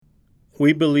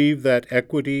We believe that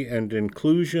equity and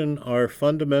inclusion are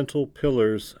fundamental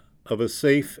pillars of a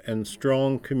safe and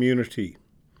strong community.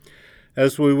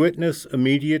 As we witness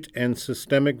immediate and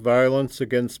systemic violence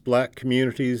against Black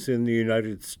communities in the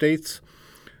United States,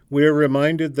 we are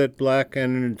reminded that Black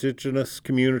and Indigenous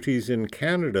communities in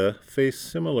Canada face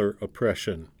similar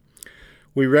oppression.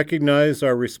 We recognize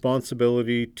our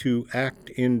responsibility to act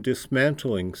in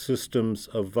dismantling systems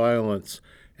of violence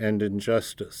and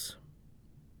injustice.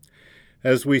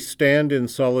 As we stand in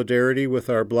solidarity with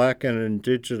our Black and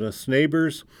Indigenous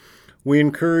neighbors, we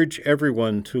encourage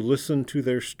everyone to listen to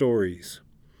their stories.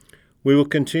 We will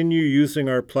continue using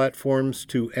our platforms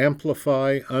to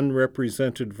amplify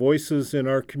unrepresented voices in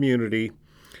our community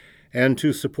and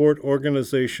to support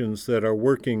organizations that are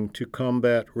working to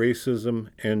combat racism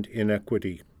and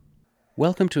inequity.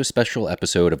 Welcome to a special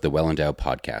episode of the Well Endowed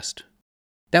podcast.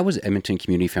 That was Edmonton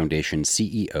Community Foundation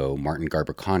CEO Martin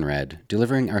Garber Conrad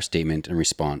delivering our statement in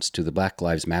response to the Black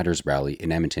Lives Matters rally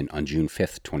in Edmonton on June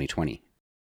 5th, 2020.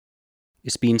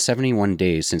 It's been 71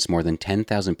 days since more than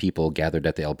 10,000 people gathered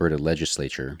at the Alberta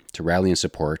Legislature to rally in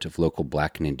support of local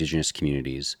Black and Indigenous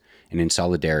communities and in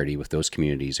solidarity with those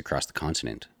communities across the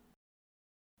continent.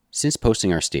 Since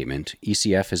posting our statement,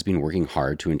 ECF has been working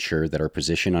hard to ensure that our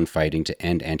position on fighting to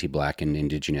end anti-Black and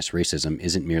Indigenous racism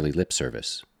isn't merely lip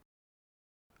service.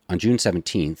 On June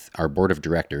 17th, our board of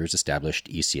directors established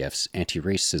ECF's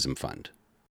Anti-Racism Fund.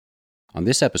 On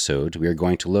this episode, we are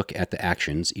going to look at the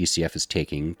actions ECF is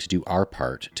taking to do our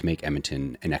part to make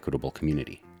Edmonton an equitable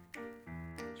community.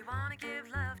 You wanna give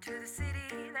love to the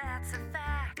city, that's a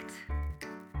fact.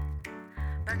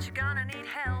 But you're gonna need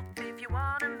help if you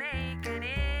wanna make an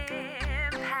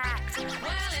impact.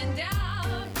 Well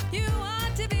endowed, you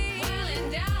want to be well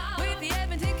endowed with the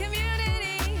Edmonton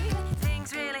community.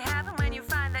 Things really happen when you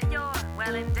find that you're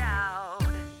well endowed.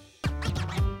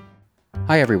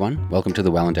 Hi everyone, welcome to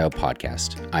the Well Endowed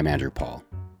podcast. I'm Andrew Paul.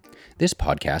 This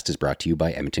podcast is brought to you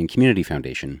by Edmonton Community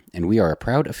Foundation, and we are a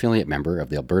proud affiliate member of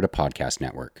the Alberta Podcast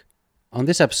Network. On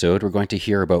this episode, we're going to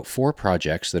hear about 4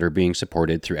 projects that are being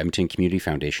supported through Edmonton Community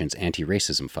Foundation's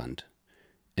Anti-Racism Fund.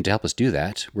 And to help us do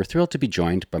that, we're thrilled to be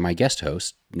joined by my guest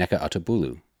host, Nneka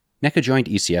Atabulu. Nneka joined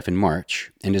ECF in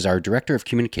March and is our Director of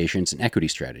Communications and Equity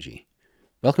Strategy.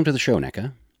 Welcome to the show,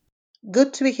 Nneka.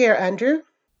 Good to be here, Andrew.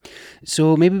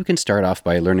 So maybe we can start off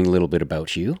by learning a little bit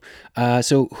about you.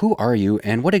 So who are you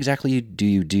and what exactly do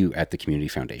you do at the Community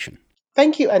Foundation?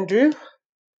 Thank you, Andrew.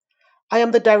 I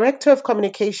am the Director of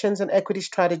Communications and Equity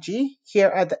Strategy here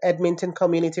at the Edmonton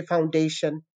Community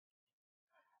Foundation.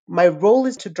 My role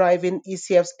is to drive in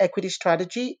ECF's equity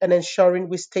strategy and ensuring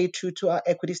we stay true to our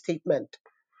equity statement.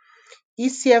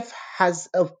 ECF has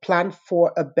a plan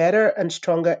for a better and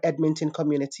stronger Edmonton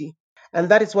community, and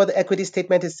that is what the equity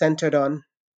statement is centered on.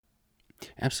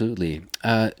 Absolutely.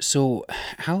 So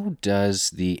how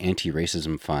does the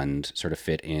Anti-Racism Fund sort of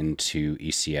fit into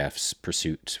ECF's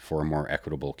pursuit for a more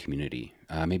equitable community?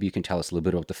 Maybe you can tell us a little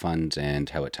bit about the fund and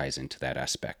how it ties into that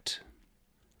aspect.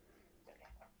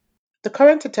 The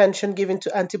current attention given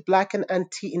to anti-Black and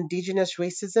anti-Indigenous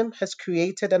racism has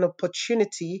created an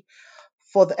opportunity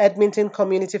for the Edmonton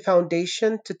Community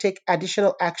Foundation to take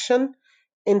additional action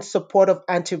in support of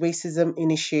anti-racism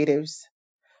initiatives.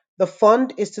 The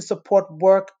fund is to support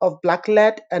work of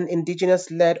Black-led and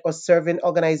Indigenous-led or serving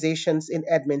organizations in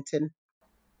Edmonton.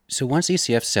 So once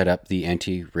ECF set up the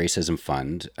Anti-Racism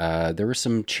Fund, there were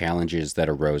some challenges that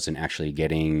arose in actually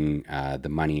getting the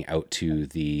money out to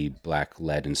the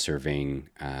Black-led and serving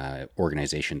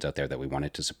organizations out there that we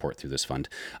wanted to support through this fund.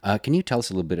 Can you tell us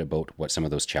a little bit about what some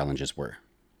of those challenges were?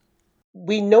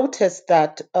 We noticed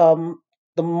that the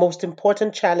most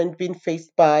important challenge being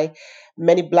faced by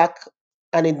many Black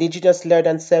and Indigenous-led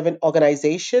and serving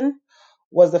organizations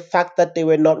was the fact that they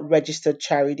were not registered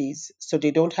charities. So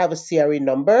they don't have a CRA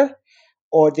number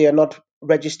or they are not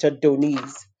registered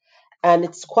donees. And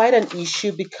it's quite an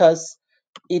issue because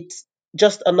it's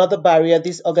just another barrier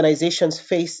these organizations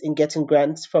face in getting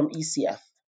grants from ECF.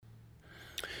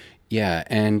 Yeah,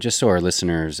 and just so our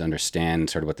listeners understand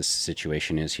sort of what the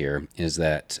situation is here, is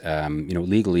that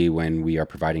legally, when we are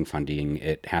providing funding,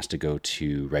 it has to go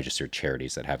to registered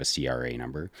charities that have a CRA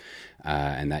number,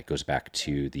 and that goes back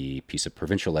to the piece of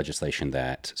provincial legislation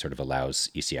that sort of allows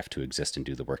ECF to exist and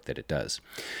do the work that it does.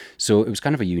 So it was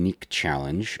kind of a unique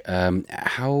challenge.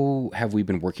 How have we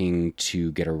been working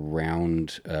to get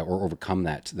around or overcome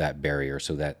that barrier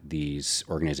so that these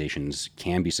organizations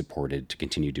can be supported to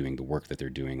continue doing the work that they're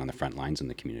doing on the front lines in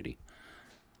the community?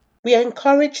 We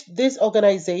encourage these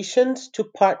organizations to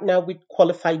partner with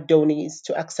qualified donees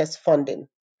to access funding.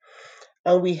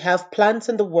 and we have plans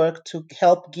in the work to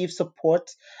help give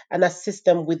support and assist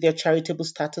them with their charitable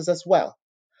status as well.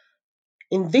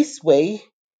 In this way,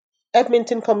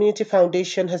 Edmonton Community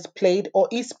Foundation has played or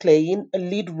is playing a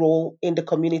lead role in the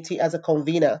community as a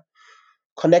convener,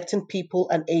 connecting people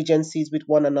and agencies with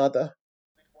one another.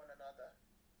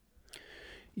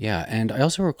 Yeah, and I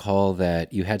also recall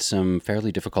that you had some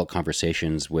fairly difficult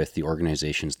conversations with the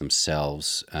organizations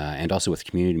themselves and also with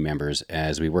community members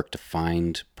as we worked to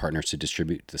find partners to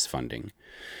distribute this funding.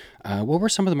 What were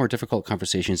some of the more difficult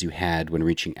conversations you had when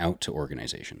reaching out to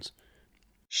organizations?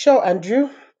 Sure, Andrew.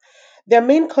 Their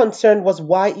main concern was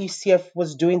why ECF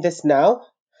was doing this now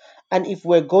and if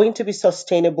we're going to be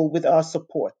sustainable with our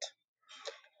support.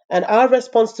 And our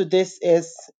response to this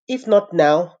is if not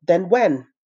now, then when?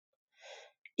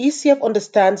 ECF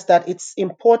understands that it's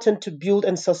important to build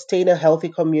and sustain a healthy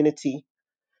community.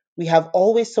 We have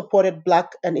always supported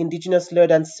Black and Indigenous led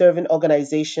and serving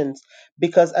organizations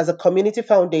because, as a community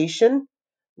foundation,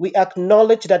 we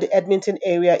acknowledge that the Edmonton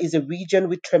area is a region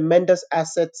with tremendous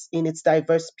assets in its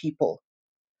diverse people.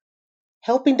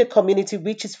 Helping the community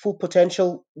reach its full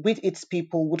potential with its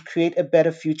people would create a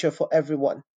better future for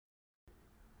everyone.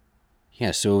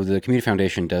 Yeah, so the Community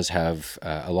Foundation does have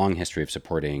a long history of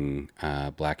supporting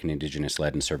Black and Indigenous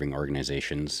led and serving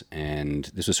organizations.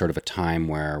 And this was sort of a time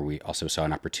where we also saw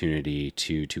an opportunity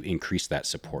to increase that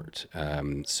support.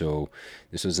 So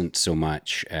this wasn't so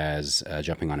much as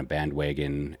jumping on a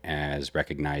bandwagon as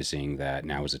recognizing that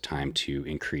now is a time to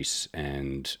increase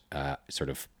and sort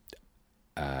of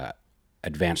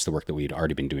advance the work that we'd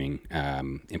already been doing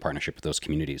in partnership with those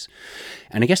communities.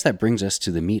 And I guess that brings us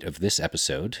to the meat of this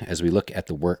episode as we look at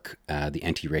the work the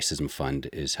Anti-Racism Fund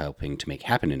is helping to make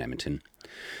happen in Edmonton.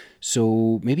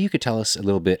 So maybe you could tell us a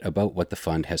little bit about what the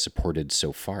fund has supported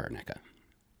so far, Neka.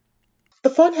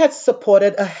 The fund has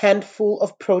supported a handful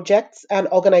of projects and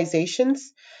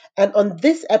organizations, and on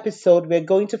this episode, we're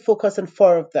going to focus on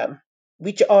four of them,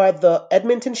 which are the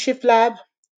Edmonton Shift Lab,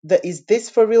 the Is This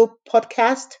For Real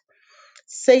podcast,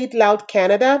 Say It Loud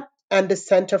Canada, and the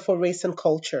Center for Race and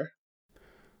Culture.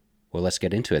 Well, let's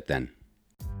get into it then.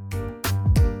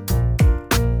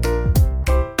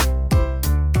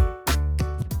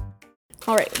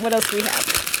 All right, what else do we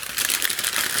have?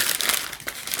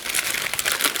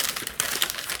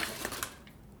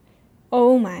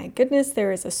 Oh my goodness,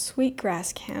 there is a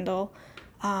sweetgrass candle.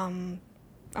 Oh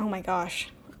my gosh,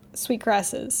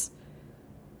 sweetgrass is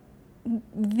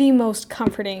the most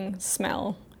comforting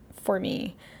smell for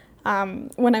me.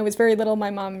 When I was very little, my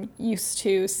mom used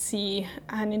to see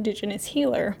an Indigenous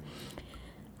healer,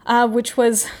 which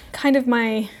was kind of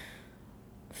my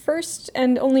first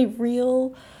and only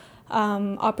real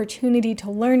opportunity to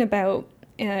learn about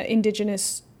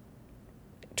Indigenous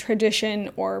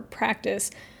tradition or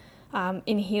practice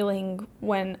in healing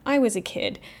when I was a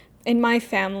kid. In my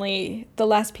family, the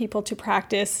last people to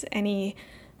practice any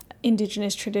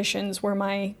Indigenous traditions were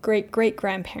my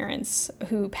great-great-grandparents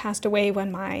who passed away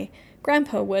when my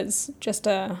grandpa was just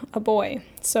a boy.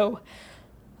 So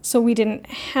we didn't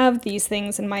have these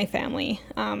things in my family.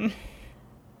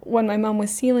 When my mom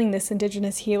was sealing this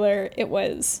Indigenous healer, it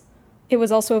was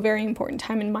also a very important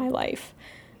time in my life.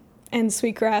 And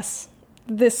sweetgrass,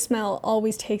 this smell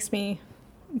always takes me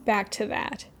back to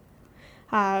that,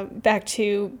 back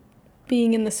to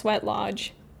being in the sweat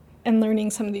lodge and learning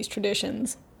some of these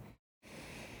traditions.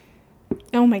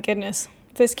 Oh my goodness,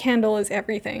 this candle is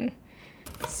everything.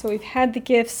 So we've had the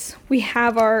gifts, we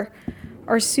have our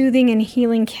soothing and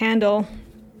healing candle,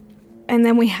 and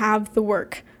then we have the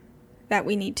work that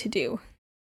we need to do.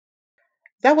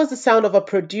 That was the sound of our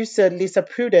producer, Lisa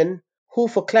Pruden, who,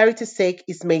 for clarity's sake,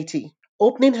 is Métis,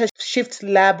 opening her Shift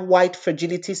Lab White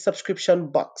Fragility subscription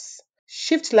box.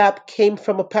 Shift Lab came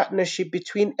from a partnership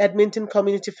between Edmonton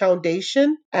Community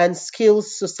Foundation and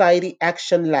Skills Society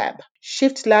Action Lab.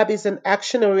 Shift Lab is an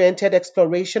action-oriented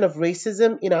exploration of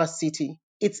racism in our city.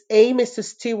 Its aim is to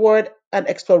steward an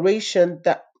exploration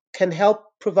that can help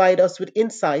provide us with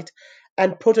insight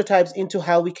and prototypes into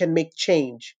how we can make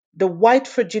change. The White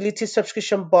Fragility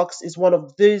subscription box is one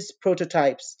of these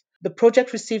prototypes. The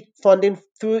project received funding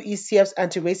through ECF's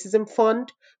Anti-Racism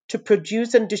Fund to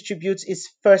produce and distribute its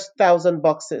first 1,000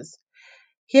 boxes.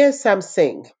 Here's Sam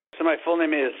Singh. So my full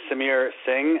name is Samir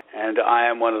Singh, and I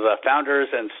am one of the founders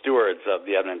and stewards of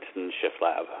the Edmonton Shift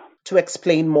Lab. To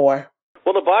explain more.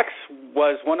 Well, the box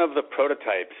was one of the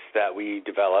prototypes that we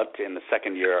developed in the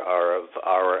second year of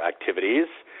our activities.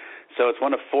 So it's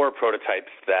one of four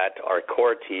prototypes that our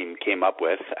core team came up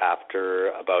with after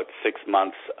about 6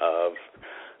 months of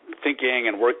thinking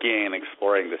and working and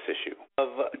exploring this issue, of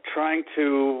trying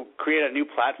to create a new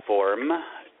platform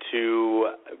to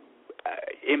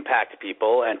impact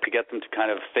people and to get them to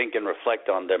kind of think and reflect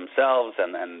on themselves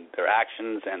and their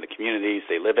actions and the communities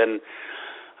they live in,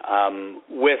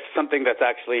 with something that's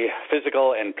actually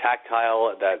physical and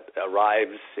tactile that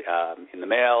arrives in the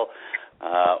mail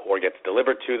or gets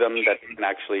delivered to them that they can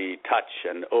actually touch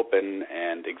and open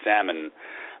and examine.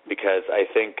 Because I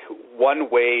think one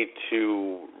way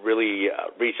to really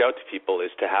reach out to people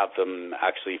is to have them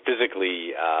actually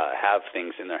physically have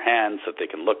things in their hands that they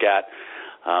can look at,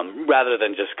 rather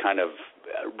than just kind of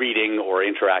reading or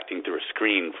interacting through a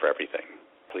screen for everything.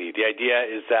 The idea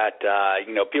is that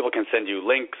people can send you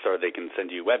links or they can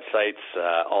send you websites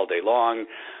all day long,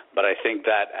 but I think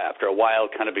that after a while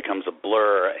it kind of becomes a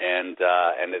blur, and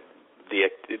the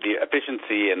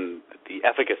efficiency and the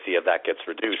efficacy of that gets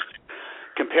reduced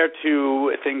compared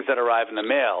to things that arrive in the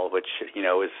mail, which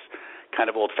is kind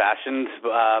of old-fashioned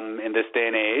in this day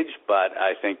and age, but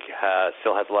I think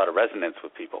still has a lot of resonance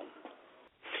with people.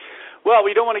 Well,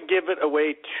 we don't want to give it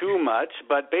away too much,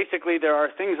 but basically there are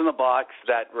things in the box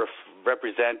that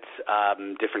represent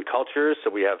different cultures.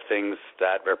 So we have things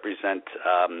that represent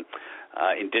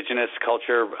Indigenous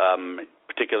culture,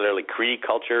 particularly Cree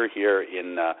culture here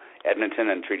in Edmonton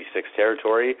and Treaty 6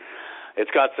 territory.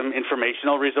 It's got some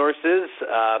informational resources.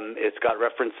 It's got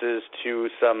references to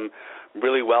some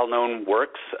really well-known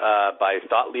works by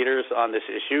thought leaders on this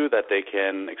issue that they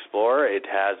can explore. It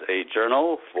has a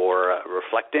journal for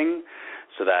reflecting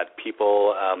so that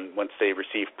people, once they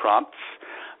receive prompts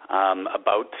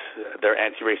about their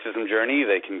anti-racism journey,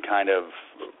 they can kind of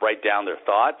write down their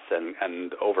thoughts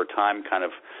and over time kind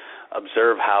of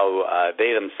observe how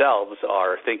they themselves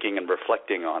are thinking and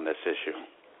reflecting on this issue.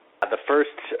 The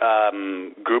first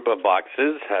group of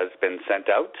boxes has been sent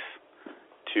out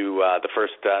to the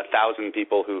first 1,000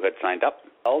 people who had signed up.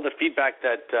 All the feedback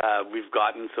that we've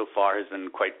gotten so far has been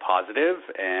quite positive,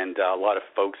 and a lot of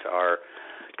folks are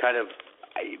kind of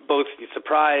both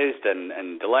surprised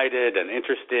and delighted and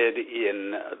interested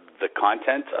in the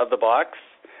content of the box.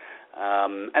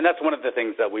 And that's one of the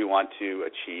things that we want to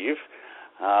achieve.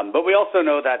 But we also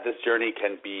know that this journey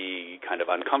can be kind of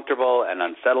uncomfortable and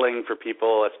unsettling for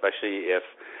people, especially if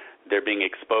they're being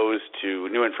exposed to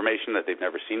new information that they've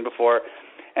never seen before.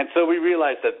 And so we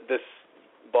realize that this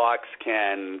box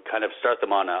can kind of start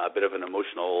them on a bit of an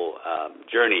emotional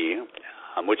journey,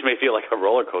 which may feel like a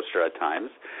roller coaster at times.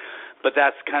 But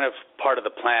that's kind of part of the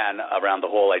plan around the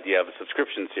whole idea of a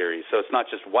subscription series. So it's not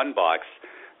just one box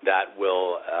that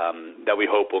that we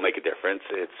hope will make a difference.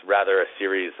 It's rather a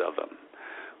series of them,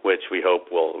 which we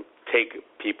hope will take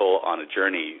people on a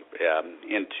journey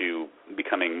into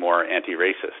becoming more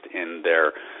anti-racist in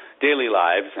their daily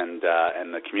lives and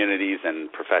the communities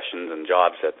and professions and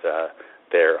jobs that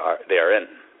they are in.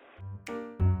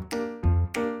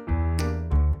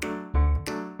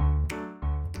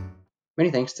 Many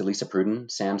thanks to Lisa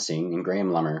Pruden, Sam Singh, and Graham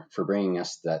Lummer for bringing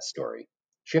us that story.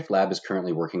 Shift Lab is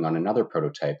currently working on another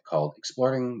prototype called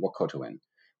Exploring Wokotowin,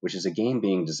 which is a game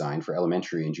being designed for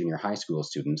elementary and junior high school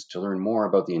students to learn more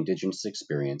about the Indigenous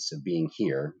experience of being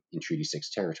here in Treaty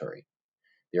 6 territory.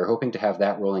 They are hoping to have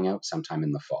that rolling out sometime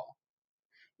in the fall.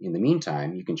 In the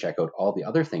meantime, you can check out all the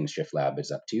other things Shift Lab is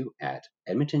up to at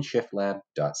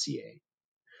edmontonshiftlab.ca.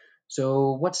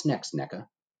 So what's next, NECA?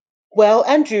 Well,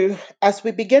 Andrew, as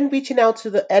we began reaching out to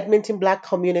the Edmonton Black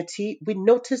community, we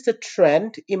noticed a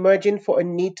trend emerging for a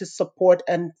need to support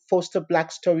and foster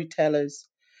Black storytellers,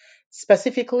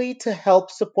 specifically to help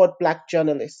support Black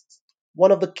journalists.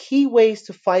 One of the key ways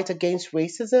to fight against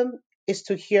racism is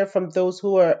to hear from those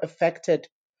who are affected.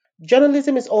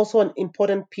 Journalism is also an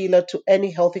important pillar to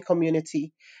any healthy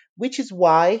community, which is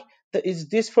why the Is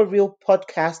This For Real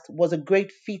podcast was a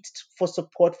great fit for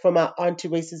support from our Anti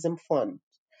Racism Fund.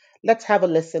 Let's have a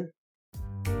listen.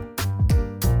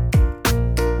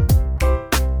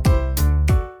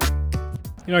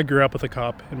 I grew up with a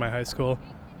cop in my high school.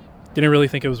 Didn't really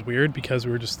think it was weird because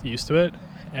we were just used to it.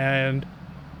 And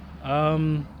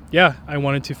I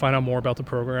wanted to find out more about the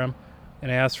program,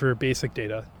 and I asked for basic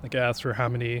data. Like I asked for how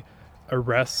many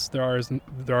arrests there are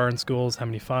in schools, how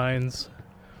many fines,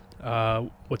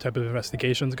 what type of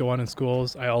investigations go on in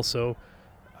schools. I also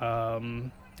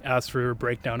asked for a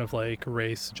breakdown of like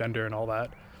race, gender, and all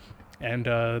that. And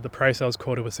the price I was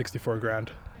quoted was $64,000.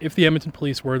 If the Edmonton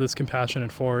police were this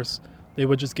compassionate force, they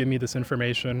would just give me this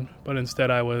information, but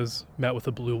instead I was met with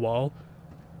a blue wall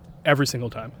every single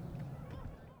time.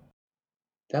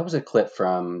 That was a clip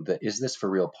from the Is This For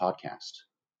Real podcast.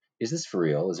 Is This For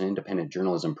Real is an independent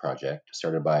journalism project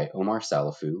started by Omar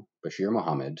Salafu, Bashir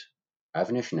Mohammed,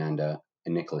 Avnish Nanda,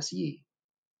 and Nicholas Yee.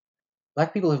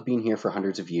 Black people have been here for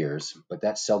hundreds of years, but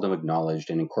that's seldom acknowledged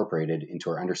and incorporated into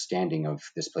our understanding of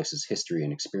this place's history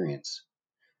and experience.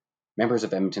 Members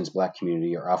of Edmonton's Black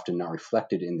community are often not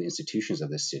reflected in the institutions of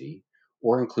this city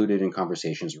or included in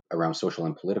conversations around social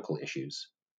and political issues.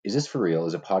 Is This For Real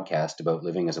is a podcast about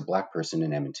living as a Black person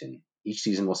in Edmonton. Each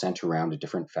season will center around a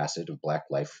different facet of Black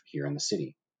life here in the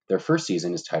city. Their first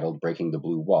season is titled Breaking the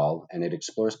Blue Wall, and it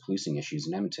explores policing issues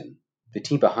in Edmonton. The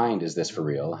team behind Is This For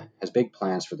Real has big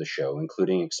plans for the show,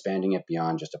 including expanding it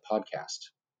beyond just a podcast.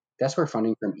 That's where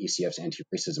funding from ECF's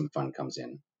Anti-Racism Fund comes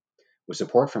in. With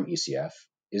support from ECF,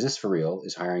 Is This For Real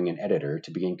is hiring an editor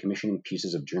to begin commissioning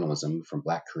pieces of journalism from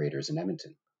Black creators in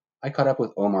Edmonton. I caught up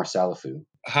with Omar Salafu.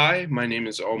 Hi, my name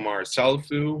is Omar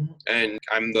Salafu, and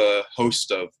I'm the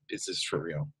host of Is This For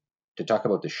Real? To talk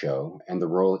about the show and the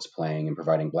role it's playing in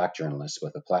providing Black journalists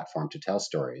with a platform to tell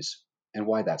stories and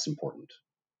why that's important.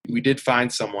 We did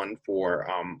find someone for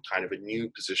kind of a new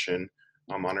position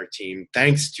on our team,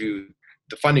 thanks to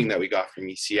the funding that we got from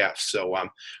ECF. So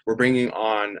we're bringing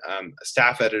on a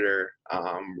staff editor,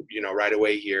 right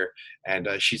away here, and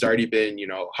she's already been,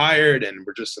 hired, and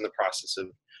we're just in the process of,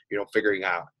 figuring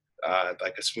out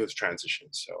like a smooth transition.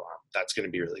 So that's going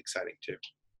to be really exciting too.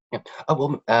 Yeah.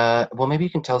 Well, maybe you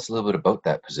can tell us a little bit about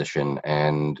that position,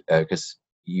 and because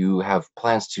you have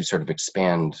plans to sort of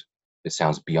expand, it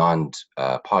sounds, beyond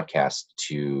podcast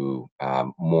to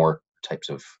more types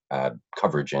of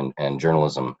coverage and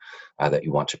journalism that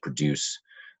you want to produce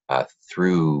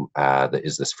through the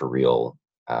Is This For Real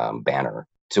banner.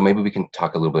 So maybe we can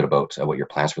talk a little bit about what your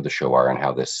plans for the show are and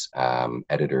how this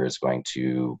editor is going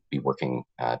to be working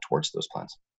towards those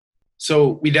plans.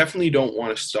 So we definitely don't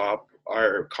want to stop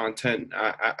our content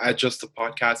at just the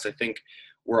podcast. I think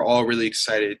we're all really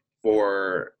excited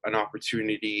for an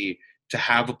opportunity to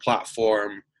have a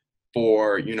platform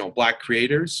for, Black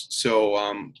creators. So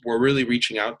we're really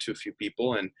reaching out to a few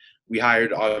people, and we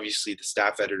hired obviously the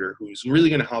staff editor who's really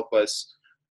going to help us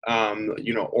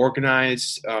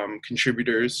organize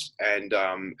contributors and,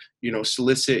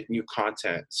 solicit new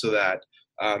content so that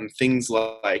things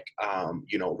like,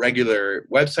 regular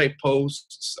website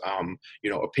posts,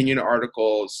 opinion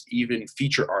articles, even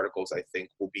feature articles, I think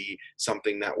will be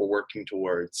something that we're working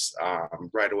towards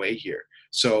right away here.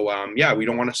 So, we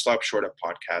don't want to stop short of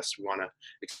podcasts. We want to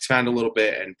expand a little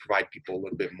bit and provide people a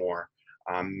little bit more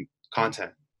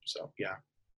content. So, yeah.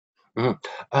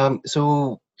 Mm-hmm.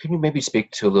 So can you maybe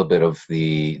speak to a little bit of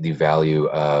the value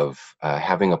of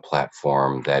having a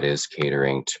platform that is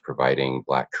catering to providing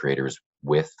Black creators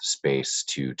with space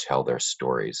to tell their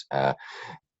stories?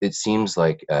 It seems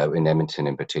like in Edmonton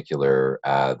in particular,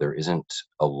 there isn't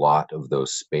a lot of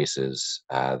those spaces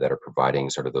that are providing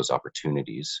sort of those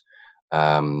opportunities.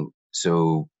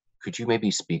 So could you maybe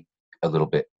speak a little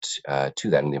bit to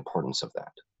that and the importance of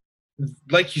that?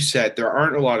 Like you said, there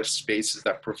aren't a lot of spaces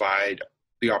that provide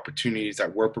the opportunities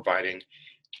that we're providing.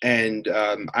 And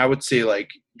I would say like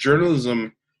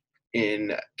journalism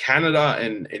in Canada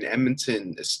and in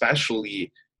Edmonton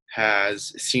especially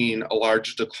has seen a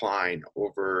large decline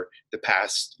over the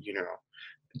past,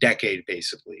 decade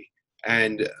basically.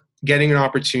 And getting an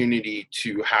opportunity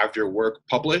to have your work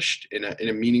published in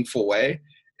a meaningful way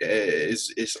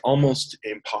is almost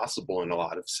impossible in a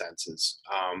lot of senses.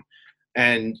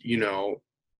 And,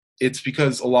 it's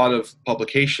because a lot of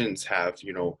publications have,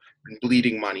 been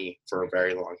bleeding money for a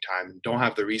very long time and don't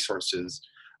have the resources.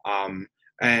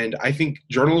 And I think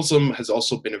journalism has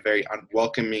also been a very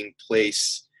unwelcoming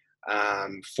place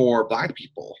for Black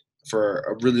people for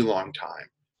a really long time.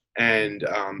 And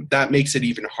that makes it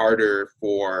even harder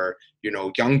for,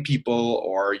 young people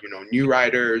or, new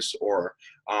writers or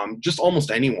just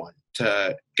almost anyone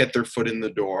to get their foot in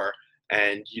the door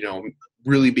and,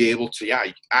 really be able to,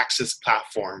 access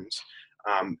platforms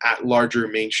at larger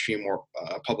mainstream or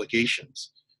publications.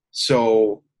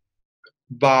 So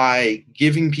by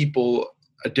giving people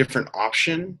a different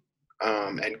option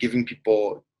and giving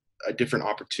people a different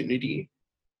opportunity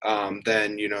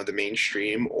than, the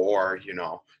mainstream or,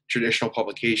 traditional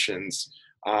publications,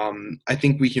 I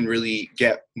think we can really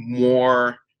get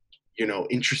more,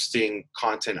 interesting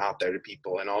content out there to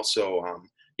people. And also,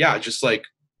 just like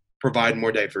provide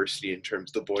more diversity in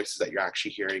terms of the voices that you're actually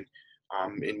hearing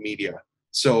in media.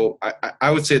 So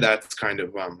I would say that's kind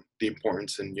of the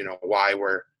importance and, why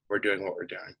we're doing what we're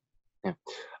doing. Yeah.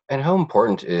 And how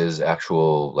important is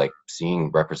actual, like,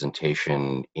 seeing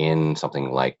representation in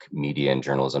something like media and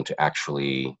journalism to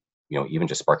actually, even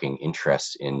just sparking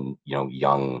interest in,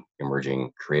 young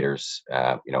emerging creators,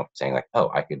 saying like,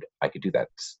 oh, I could do that.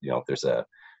 If there's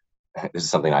this is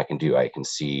something I can do. I can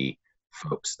see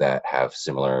folks that have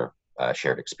similar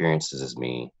shared experiences as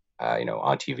me,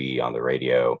 on TV, on the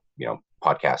radio,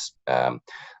 podcast.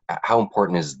 How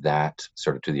important is that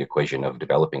sort of to the equation of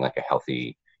developing like a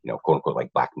healthy, quote unquote,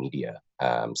 like Black media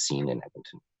scene in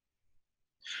Edmonton?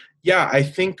 Yeah, I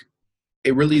think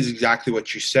it really is exactly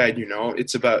what you said.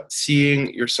 It's about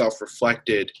seeing yourself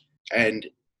reflected and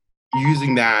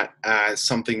using that as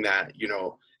something that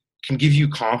can give you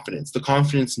confidence, the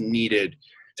confidence needed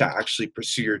to actually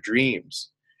pursue your dreams.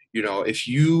 If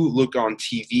you look on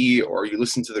TV or you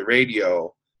listen to the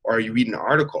radio or you read an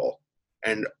article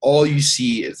and all you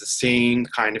see is the same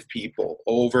kind of people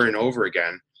over and over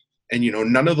again, and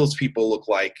none of those people look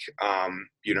like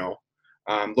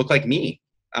me,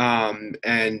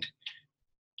 and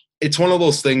it's one of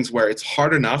those things where it's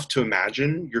hard enough to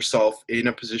imagine yourself in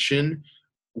a position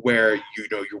where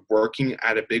you're working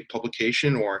at a big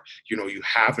publication, or you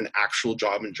have an actual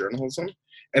job in journalism,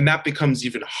 and that becomes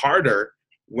even harder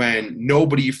when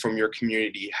nobody from your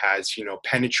community has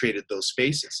penetrated those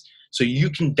spaces. So you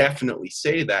can definitely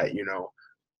say that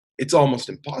it's almost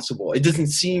impossible. It doesn't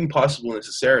seem possible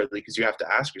necessarily, because you have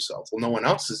to ask yourself, well, no one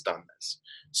else has done this.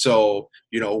 So,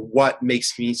 what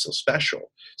makes me so special?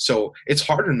 So it's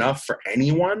hard enough for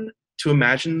anyone to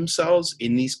imagine themselves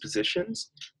in these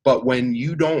positions. But when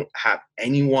you don't have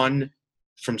anyone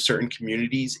from certain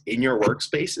communities in your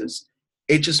workspaces,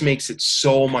 it just makes it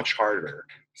so much harder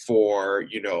for,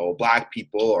 Black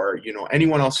people or,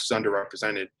 anyone else who's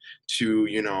underrepresented to,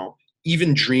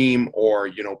 even dream or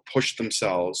push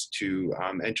themselves to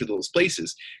enter those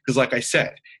places, because like I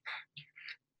said,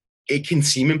 it can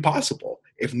seem impossible.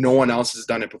 If no one else has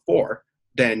done it before,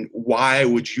 then why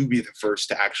would you be the first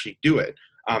to actually do it?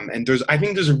 And I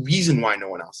think there's a reason why no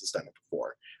one else has done it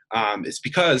before. It's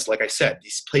because, like I said,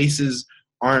 these places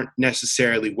aren't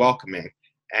necessarily welcoming,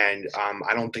 and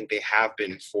I don't think they have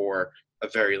been for a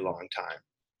very long time.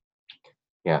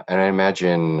 Yeah, and I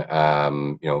imagine,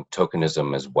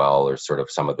 tokenism as well, or sort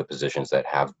of some of the positions that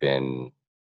have been,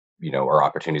 or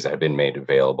opportunities that have been made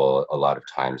available a lot of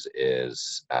times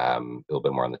is a little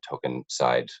bit more on the token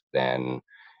side than,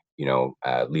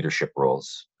 leadership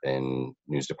roles in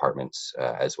news departments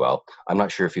as well. I'm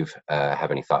not sure if you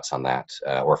have any thoughts on that,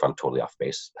 or if I'm totally off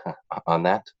base on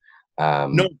that.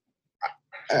 No,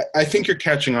 I think you're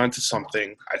catching on to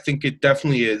something. I think it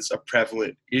definitely is a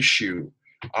prevalent issue.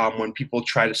 When people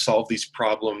try to solve these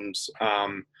problems,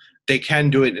 they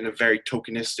can do it in a very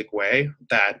tokenistic way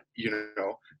that,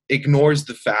 ignores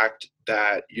the fact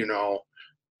that,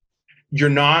 you're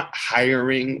not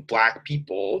hiring Black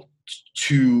people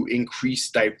to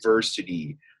increase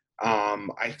diversity.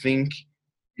 I think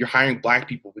you're hiring Black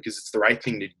people because it's the right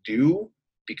thing to do,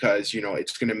 because,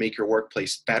 it's going to make your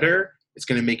workplace better. It's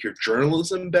going to make your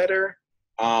journalism better.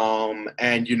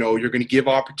 And, you're going to give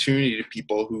opportunity to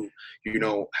people who,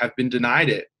 have been denied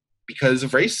it because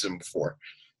of racism before.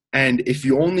 And if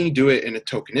you only do it in a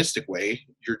tokenistic way,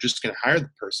 you're just going to hire the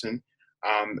person,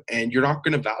 and you're not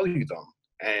going to value them.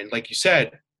 And like you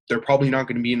said, they're probably not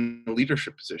going to be in a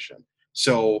leadership position.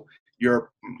 So you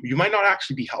might not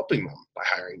actually be helping them by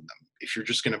hiring them if you're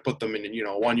just going to put them in, a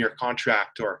 1-year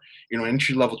contract or, an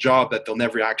entry-level job that they'll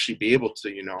never actually be able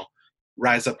to,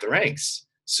 rise up the ranks.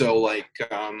 So I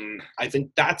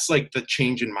think that's like the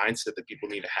change in mindset that people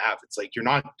need to have. It's like, you're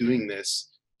not doing this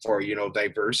for,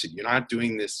 diversity. You're not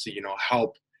doing this to,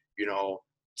 help,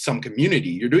 some community.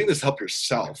 You're doing this to help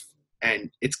yourself,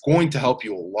 and it's going to help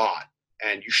you a lot.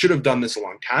 And you should have done this a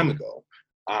long time ago.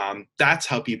 That's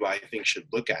how people, I think, should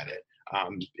look at it.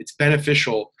 It's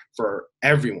beneficial for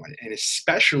everyone, and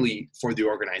especially for the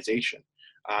organization.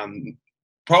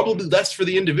 Probably less for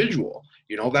the individual.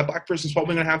 That Black person's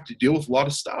probably going to have to deal with a lot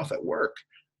of stuff at work.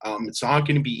 It's not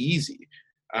going to be easy.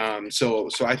 So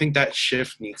I think that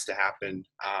shift needs to happen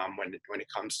when it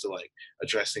comes to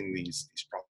addressing these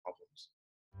problems.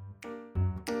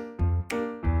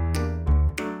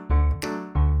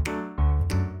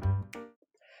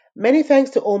 Many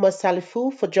thanks to Omar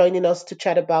Salifu for joining us to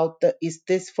chat about the Is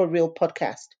This For Real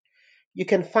podcast. You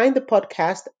can find the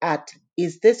podcast at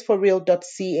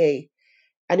isthisforreal.ca.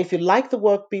 And if you like the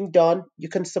work being done, you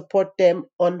can support them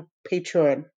on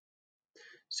Patreon.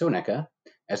 So, Nneka,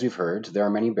 as we've heard, there are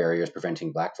many barriers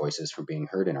preventing Black voices from being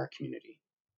heard in our community.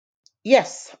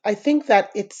 Yes, I think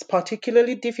that it's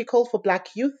particularly difficult for Black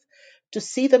youth to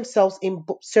see themselves in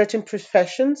certain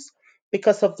professions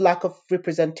because of lack of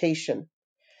representation.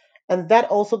 And that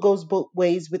also goes both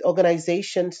ways with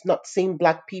organizations not seeing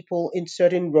Black people in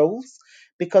certain roles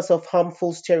because of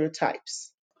harmful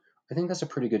stereotypes. I think that's a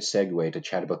pretty good segue to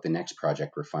chat about the next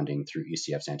project we're funding through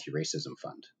ECF's Anti-Racism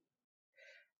Fund.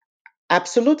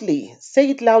 Absolutely. Say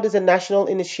It Loud is a national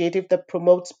initiative that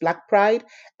promotes Black pride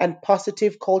and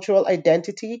positive cultural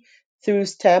identity through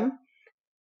STEM,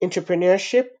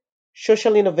 entrepreneurship,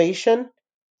 social innovation,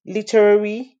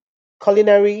 literary,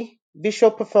 culinary,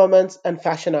 visual performance, and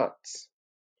fashion arts.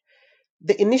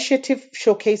 The initiative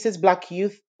showcases Black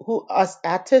youth who, as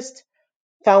artists,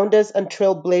 founders, and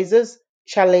trailblazers,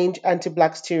 challenge anti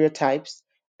Black stereotypes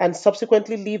and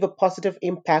subsequently leave a positive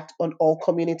impact on all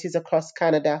communities across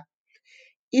Canada.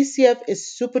 ECF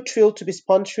is super thrilled to be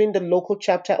sponsoring the local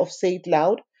chapter of Say It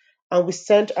Loud, and we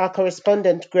sent our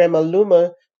correspondent Graham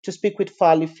Luma to speak with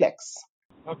Farley Flex.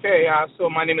 Okay, so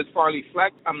my name is Farley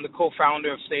Fleck. I'm the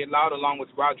co-founder of Say It Loud along with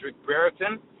Roderick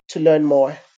Brereton. To learn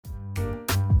more.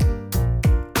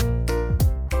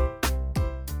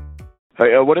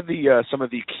 Hi, what are the some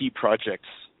of the key projects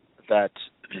that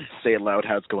Say It Loud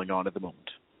has going on at the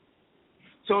moment?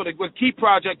 So the key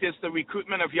project is the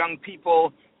recruitment of young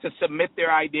people to submit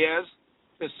their ideas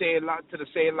to Say It Loud, to the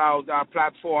Say It Loud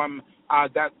platform,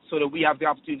 that so that we have the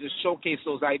opportunity to showcase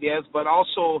those ideas. But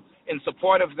also in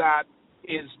support of that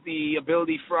is the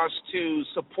ability for us to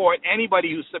support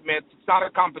anybody who submits. It's not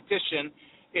a competition.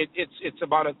 It's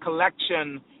about a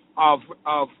collection of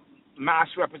mass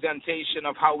representation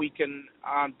of how we can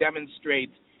demonstrate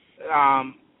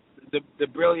the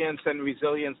brilliance and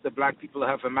resilience that Black people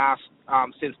have amassed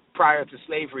since prior to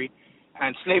slavery.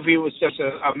 And slavery was just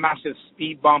a massive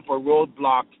speed bump or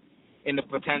roadblock in the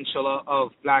potential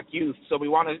of Black youth. So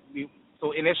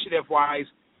so initiative-wise,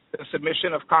 the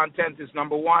submission of content is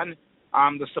number one.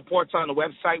 The supports on the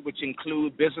website, which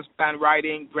include business plan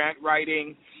writing, grant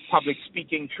writing, public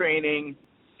speaking training,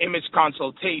 image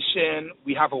consultation.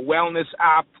 We have a wellness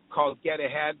app called Get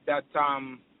Ahead that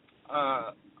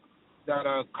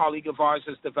a colleague of ours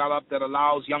has developed that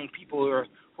allows young people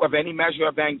who have any measure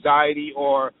of anxiety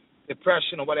or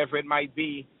depression or whatever it might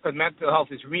be, because mental health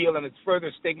is real and it's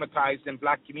further stigmatized in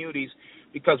Black communities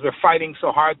because we're fighting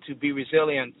so hard to be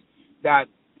resilient that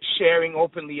sharing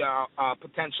openly a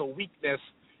potential weakness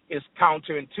is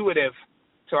counterintuitive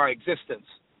to our existence,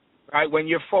 right? When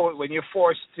you're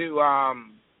forced to,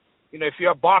 if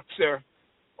you're a boxer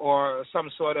or some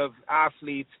sort of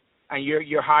athlete and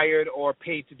you're hired or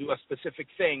paid to do a specific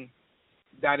thing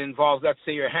that involves, let's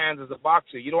say, your hands as a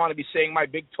boxer, you don't want to be saying my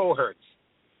big toe hurts,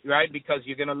 right? Because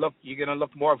you're gonna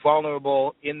look more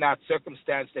vulnerable in that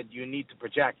circumstance that you need to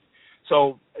project.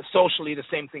 So socially, the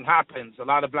same thing happens. A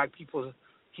lot of Black people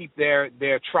keep their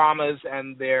traumas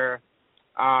and their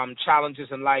challenges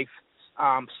in life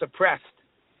suppressed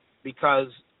because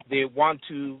they want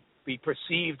to be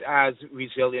perceived as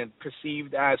resilient,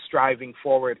 perceived as striving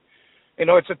forward.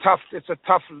 It's a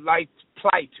tough light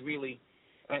plight really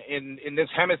in this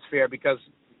hemisphere because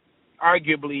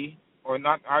arguably, or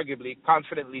not arguably,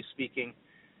 confidently speaking,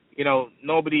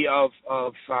 nobody of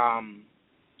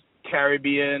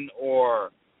Caribbean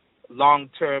or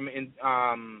long-term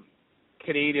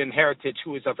Canadian heritage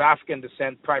who is of African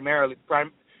descent primarily,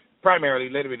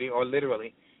 literally,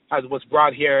 was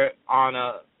brought here on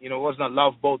it wasn't a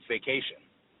love boat vacation,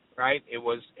 right? It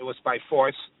was by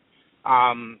force.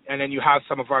 And then you have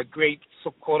some of our great,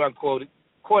 quote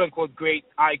unquote, great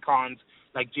icons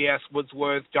like J.S.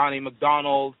 Woodsworth, Johnny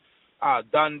MacDonald,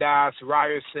 Dundas,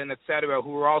 Ryerson, etc., who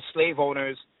were all slave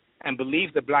owners and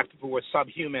believed that Black people were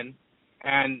subhuman.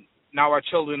 And now our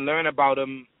children learn about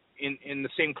them in the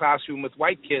same classroom with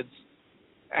white kids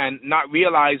and not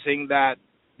realizing that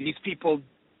these people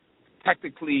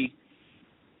technically,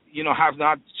 have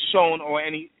not shown or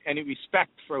any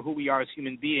respect for who we are as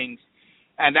human beings.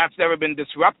 And that's never been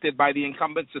disrupted by the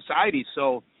incumbent society.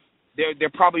 So there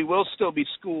probably will still be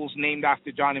schools named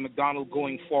after Johnny MacDonald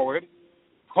going forward.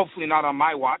 Hopefully not on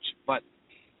my watch, but,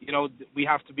 we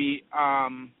have to be,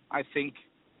 I think,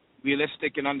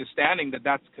 realistic in understanding that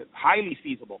that's highly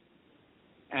feasible.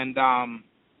 And,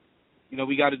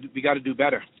 we got to do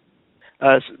better.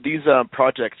 So these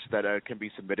projects that can be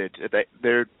submitted,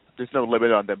 there's no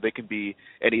limit on them. They can be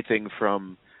anything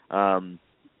from an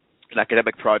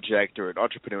academic project or an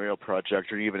entrepreneurial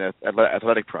project or even an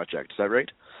athletic project. Is that right?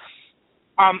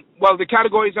 Well, the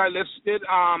categories I listed,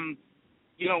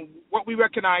 what we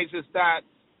recognize is that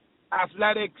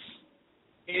athletics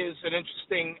is an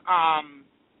interesting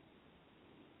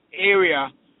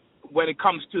area when it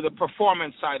comes to the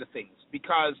performance side of things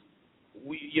because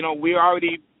we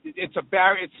already it's a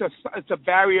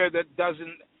barrier that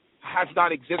has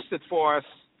not existed for us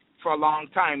for a long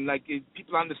time. Like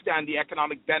people understand the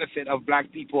economic benefit of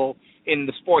Black people in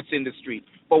the sports industry,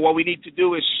 but what we need to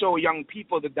do is show young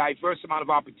people the diverse amount of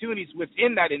opportunities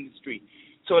within that industry,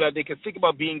 so that they can think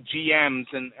about being GMs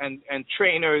and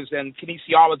trainers and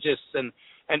kinesiologists and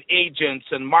agents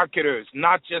and marketers,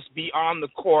 not just be on the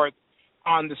court,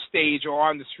 on the stage, or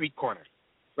on the street corner,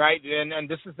 right? And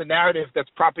this is the narrative that's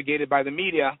propagated by the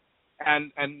media,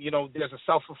 and there's a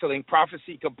self-fulfilling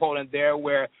prophecy component there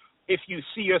where if you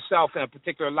see yourself in a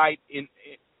particular light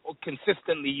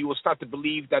consistently, you will start to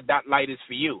believe that that light is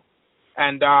for you.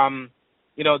 And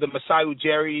the Masai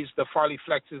Ujeris, the Farley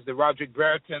Flexes, the Roderick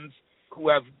Breretons, who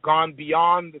have gone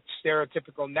beyond the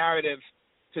stereotypical narrative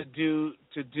to do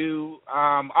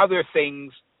other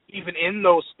things, even in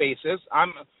those spaces.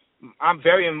 I'm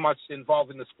very much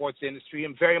involved in the sports industry.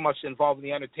 I'm very much involved in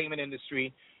the entertainment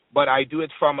industry, but I do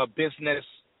it from a business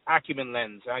acumen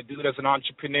lens. I do it as an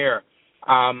entrepreneur.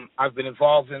 I've been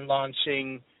involved in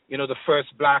launching, the first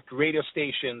black radio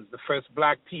stations, the first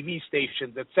black TV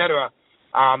stations, etc.,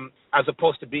 as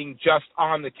opposed to being just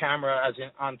on the camera as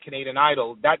on Canadian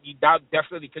Idol. That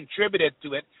definitely contributed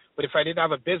to it. But if I didn't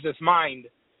have a business mind,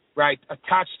 right,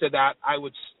 attached to that, I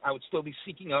would still be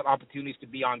seeking out opportunities to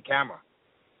be on camera,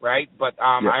 right? But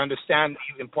I understand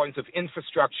the importance of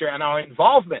infrastructure and our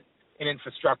involvement in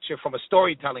infrastructure from a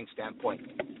storytelling standpoint.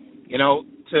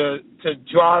 To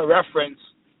draw a reference,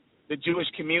 the Jewish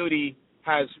community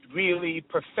has really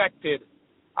perfected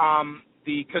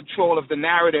the control of the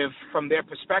narrative from their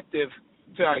perspective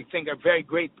to, I think, a very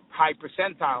great high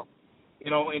percentile,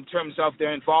 in terms of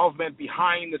their involvement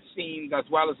behind the scenes as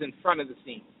well as in front of the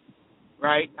scenes,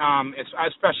 right?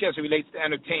 Especially as it relates to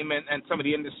entertainment and some of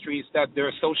the industries that they're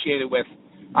associated with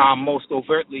most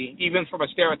overtly, even from a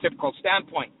stereotypical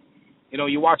standpoint.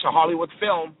 You watch a Hollywood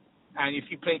film, and if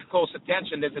you pay close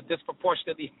attention, there's a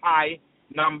disproportionately high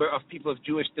number of people of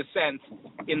Jewish descent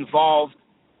involved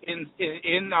in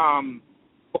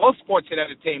both sports and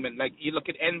entertainment. Like you look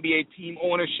at NBA team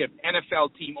ownership,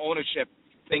 NFL team ownership,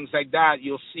 things like that,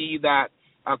 you'll see that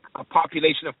a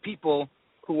population of people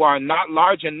who are not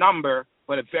large in number,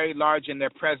 but are very large in their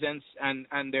presence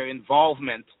and their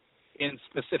involvement in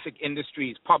specific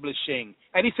industries, publishing,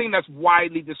 anything that's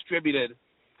widely distributed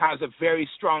has a very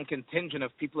strong contingent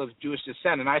of people of Jewish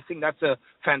descent. And I think that's a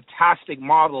fantastic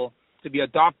model to be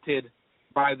adopted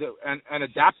by and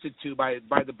adapted to by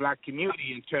the black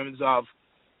community in terms of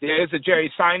there is a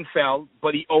Jerry Seinfeld,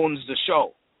 but he owns the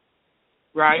show,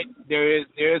 right? There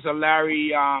is a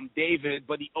Larry David,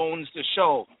 but he owns the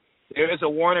show. There is a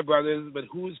Warner Brothers, but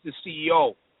who's the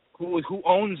CEO? Who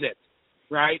owns it,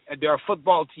 right? And there are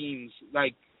football teams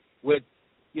like with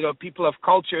people of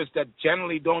cultures that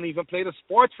generally don't even play the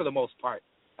sports for the most part,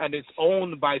 and it's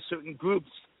owned by certain groups.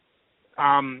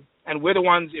 And we're the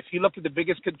ones, if you look at the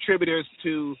biggest contributors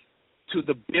to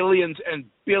the billions and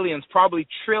billions, probably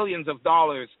trillions of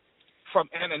dollars from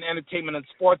an entertainment and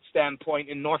sports standpoint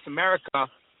in North America,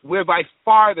 we're by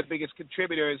far the biggest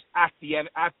contributors at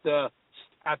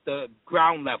the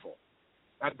ground level,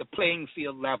 at the playing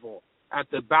field level, at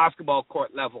the basketball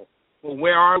court level. Well,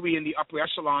 where are we in the upper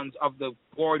echelons of the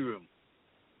boardroom,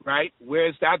 right? Where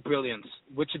is that brilliance?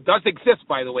 Which it does exist,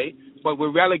 by the way, but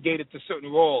we're relegated to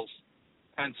certain roles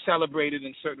and celebrated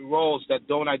in certain roles that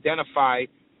don't identify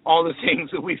all the things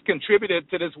that we've contributed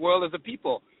to this world as a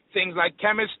people. Things like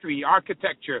chemistry,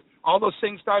 architecture, all those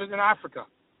things started in Africa.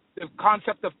 The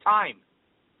concept of time,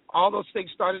 all those things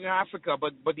started in Africa,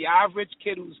 but the average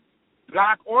kid who's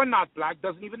black or not black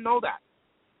doesn't even know that.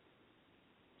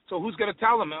 So who's going to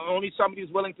tell them? Only somebody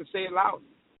who's willing to say it loud.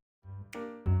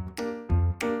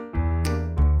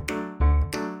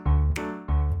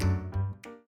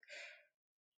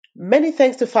 Many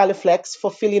thanks to Faliflex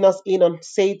for filling us in on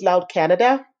Say It Loud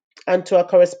Canada, and to our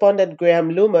correspondent Graham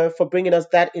Loomer for bringing us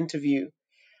that interview.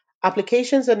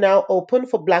 Applications are now open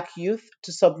for Black youth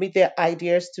to submit their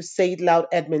ideas to Say It Loud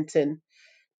Edmonton.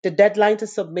 The deadline to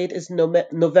submit is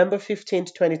November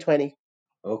 15th, 2020.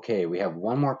 Okay, we have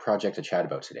one more project to chat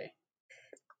about today.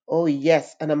 Oh,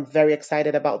 yes, and I'm very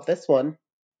excited about this one.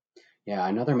 Yeah,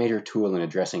 another major tool in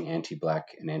addressing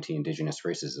anti-Black and anti-Indigenous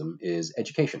racism is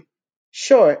education.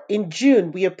 Sure, in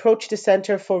June, we approached the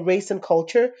Center for Race and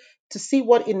Culture to see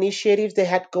what initiatives they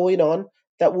had going on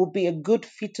that would be a good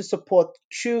fit to support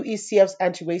through ECF's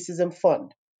Anti-Racism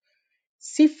Fund.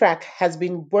 CFRAC has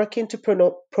been working to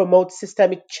promote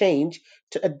systemic change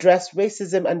to address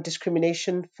racism and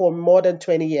discrimination for more than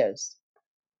 20 years.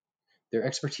 Their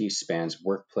expertise spans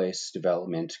workplace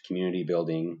development, community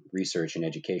building, research, and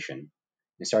education.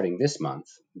 And starting this month,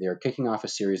 they are kicking off a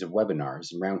series of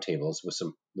webinars and roundtables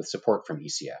with support from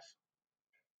ECF.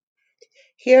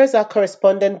 Here's our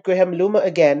correspondent Graham Loomer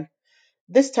again.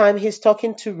 This time he's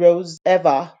talking to Rose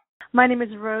Eva. My name is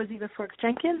Rose Eva Forks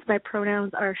Jenkins. My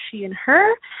pronouns are she and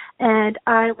her, and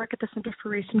I work at the Center for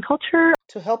Race and Culture.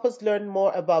 To help us learn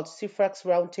more about CFRAC's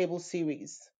Roundtable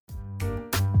series.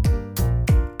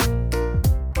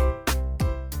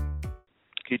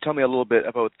 Can you tell me a little bit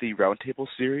about the Roundtable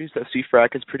series that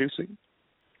CFRAC is producing?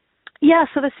 Yeah,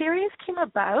 so the series came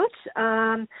about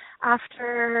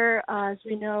after, as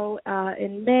we know,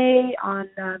 in May, on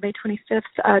May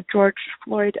 25th, George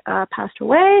Floyd passed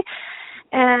away.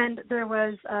 And there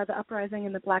was the uprising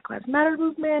in the Black Lives Matter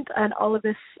movement and all of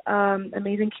this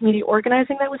amazing community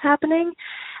organizing that was happening.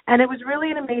 And it was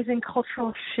really an amazing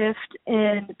cultural shift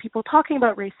in people talking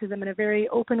about racism in a very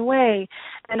open way.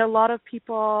 And a lot of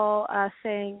people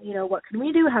saying, you know, what can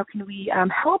we do? How can we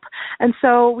help? And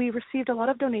so we received a lot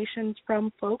of donations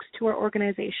from folks to our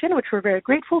organization, which we're very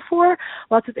grateful for,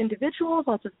 lots of individuals,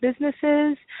 lots of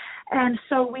businesses. And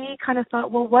so we kind of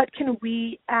thought, well, what can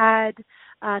we add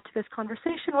to this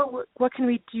conversation? What can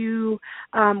we do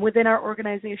within our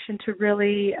organization to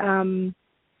really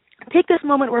take this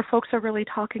moment where folks are really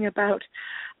talking about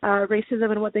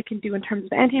racism and what they can do in terms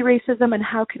of anti-racism, and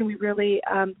how can we really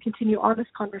continue on this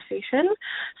conversation?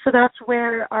 So that's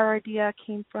where our idea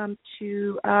came from,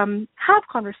 to have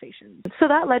conversations. So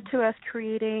that led to us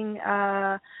creating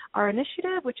our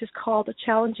initiative, which is called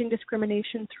Challenging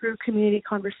Discrimination Through Community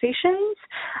Conversations.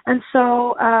 And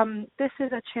so this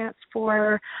is a chance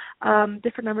for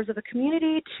different members of the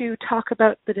community to talk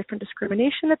about the different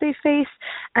discrimination that they face,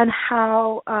 and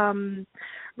how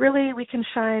really we can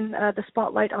shine the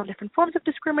spotlight on different forms of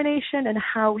discrimination, and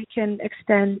how we can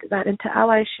extend that into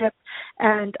allyship,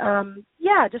 and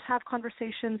just have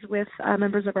conversations with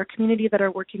members of our community that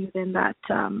are working within that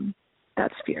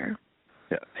sphere.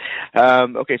 Yeah.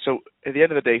 Okay, so at the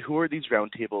end of the day, who are these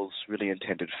roundtables really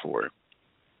intended for?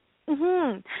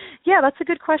 Yeah, that's a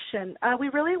good question. We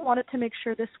really wanted to make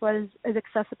sure this was as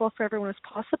accessible for everyone as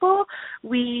possible.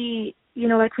 We,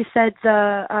 like we said,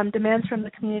 the demands from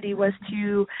the community was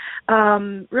to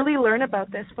really learn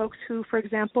about this. Folks who, for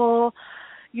example,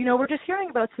 were just hearing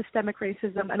about systemic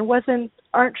racism and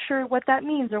aren't sure what that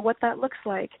means or what that looks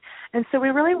like. And so we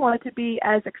really wanted to be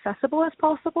as accessible as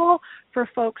possible for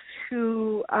folks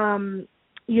who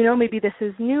maybe this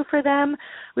is new for them.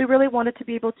 We really wanted to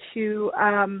be able to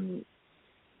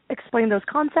explain those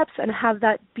concepts and have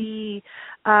that be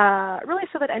really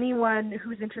so that anyone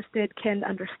who's interested can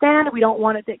understand. We don't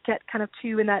want it to get kind of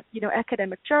too in that,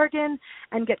 academic jargon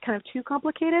and get kind of too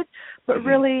complicated, but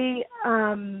really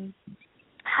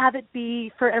have it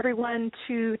be for everyone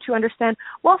to understand,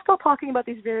 while still talking about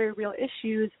these very real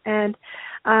issues. And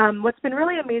what's been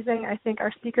really amazing, I think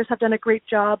our speakers have done a great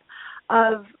job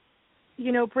of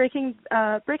breaking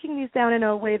these down in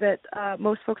a way that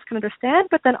most folks can understand,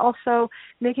 but then also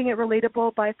making it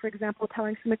relatable by, for example,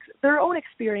 telling their own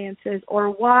experiences,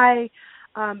 or why,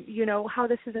 how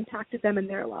this has impacted them in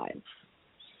their lives.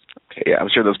 Okay, yeah, I'm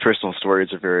sure those personal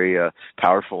stories are very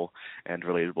powerful and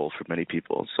relatable for many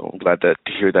people. So I'm glad to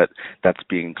hear that that's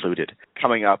being included.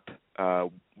 Coming up,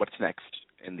 what's next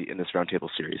in this roundtable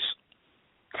series?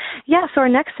 Yeah, so our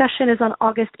next session is on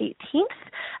August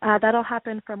 18th. That'll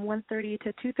happen from 1:30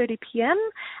 to 2:30 p.m.,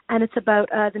 and it's about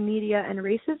the media and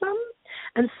racism.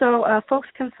 And so folks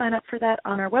can sign up for that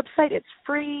on our website. It's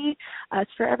free.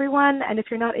 It's for everyone. And if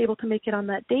you're not able to make it on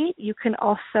that date, you can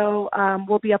also,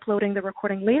 we'll be uploading the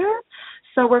recording later.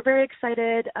 So we're very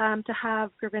excited to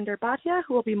have Gurvinder Bhatia,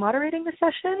 who will be moderating the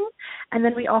session. And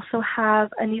then we also have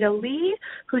Anita Lee,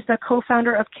 who's the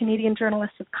co-founder of Canadian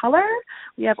Journalists of Color.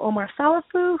 We have Omar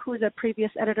Salafu, who's a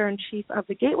previous editor-in-chief of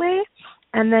The Gateway.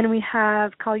 And then we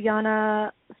have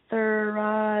Kalyana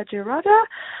Thurajirada,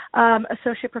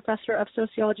 Associate Professor of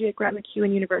Sociology at Grant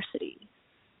MacEwan University.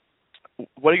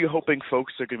 What are you hoping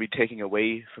folks are going to be taking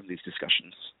away from these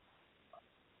discussions?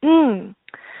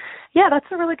 Yeah, that's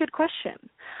a really good question.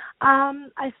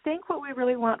 I think what we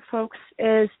really want folks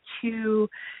is to,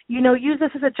 use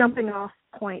this as a jumping off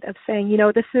point of saying,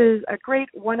 this is a great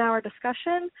 1-hour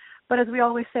discussion, but as we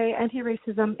always say,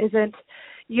 anti-racism isn't,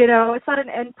 it's not an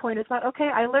end point. It's not, okay,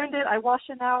 I learned it, I watched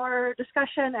an hour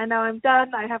discussion, and now I'm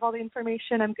done, I have all the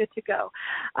information, I'm good to go.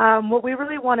 What we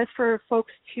really want is for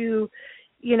folks to,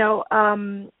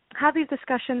 have these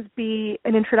discussions be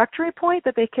an introductory point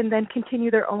that they can then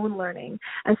continue their own learning.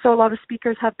 And so a lot of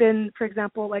speakers have been, for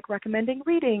example, like recommending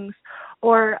readings,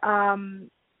 or,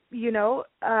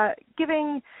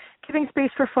 giving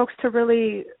space for folks to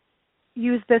really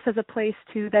use this as a place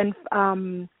to then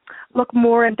look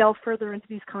more and delve further into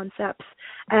these concepts.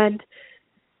 And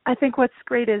I think what's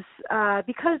great is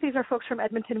because these are folks from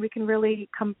Edmonton, we can really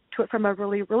come to it from a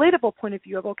really relatable point of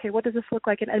view of, okay, what does this look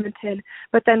like in Edmonton?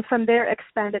 But then from there,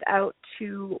 expand it out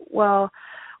to, well,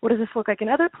 what does this look like in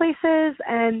other places?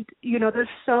 And, there's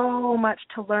so much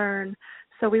to learn.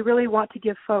 So we really want to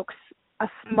give folks a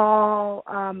small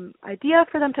idea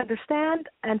for them to understand,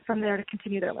 and from there to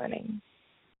continue their learning.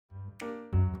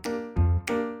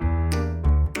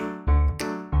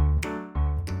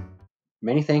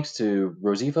 Many thanks to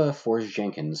Rosiva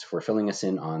Forge-Jenkins for filling us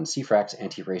in on CFRAC's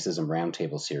Anti-Racism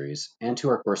Roundtable series, and to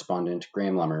our correspondent,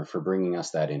 Graham Lummer, for bringing us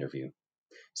that interview.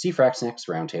 CFRAC's next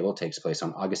roundtable takes place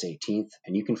on August 18th,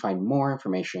 and you can find more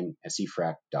information at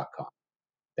cfrac.com.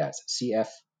 That's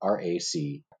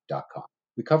CFRAC.com.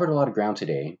 We covered a lot of ground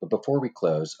today, but before we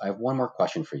close, I have one more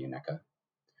question for you, Nneka.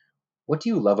 What do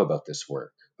you love about this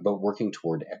work, about working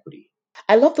toward equity?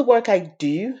 I love the work I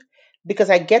do because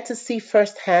I get to see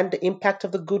firsthand the impact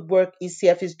of the good work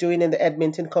ECF is doing in the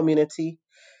Edmonton community.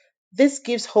 This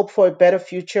gives hope for a better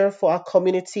future for our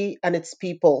community and its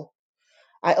people.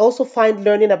 I also find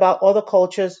learning about other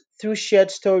cultures through shared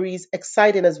stories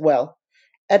exciting as well.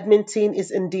 Edmonton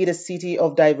is indeed a city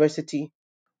of diversity.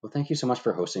 Well, thank you so much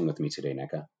for hosting with me today,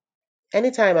 Nneka.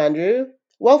 Anytime, Andrew.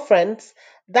 Well, friends,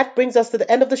 that brings us to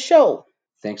the end of the show.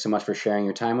 Thanks so much for sharing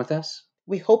your time with us.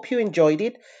 We hope you enjoyed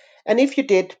it. And if you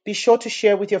did, be sure to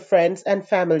share with your friends and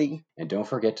family. And don't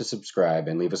forget to subscribe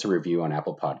and leave us a review on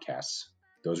Apple Podcasts.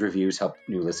 Those reviews help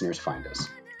new listeners find us.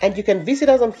 And you can visit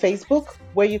us on Facebook,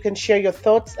 where you can share your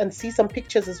thoughts and see some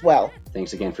pictures as well.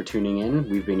 Thanks again for tuning in.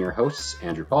 We've been your hosts,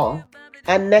 Andrew Paul.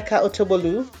 And Nneka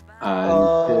Otobolu.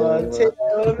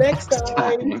 Until next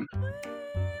time.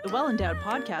 The Well Endowed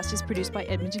Podcast is produced by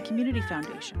Edmonton Community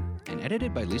Foundation. And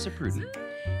edited by Lisa Pruden.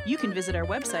 You can visit our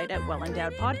website at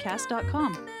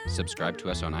wellendowedpodcast.com. Subscribe to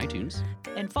us on iTunes.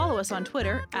 And follow us on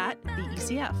Twitter at the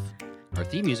ECF. Our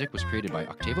theme music was created by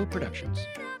Octavo Productions.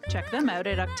 Check them out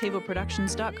at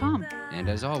octavoproductions.com. And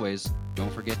as always,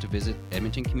 don't forget to visit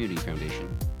Edmonton Community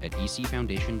Foundation at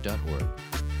ecfoundation.org.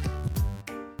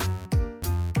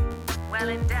 Well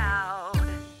endowed.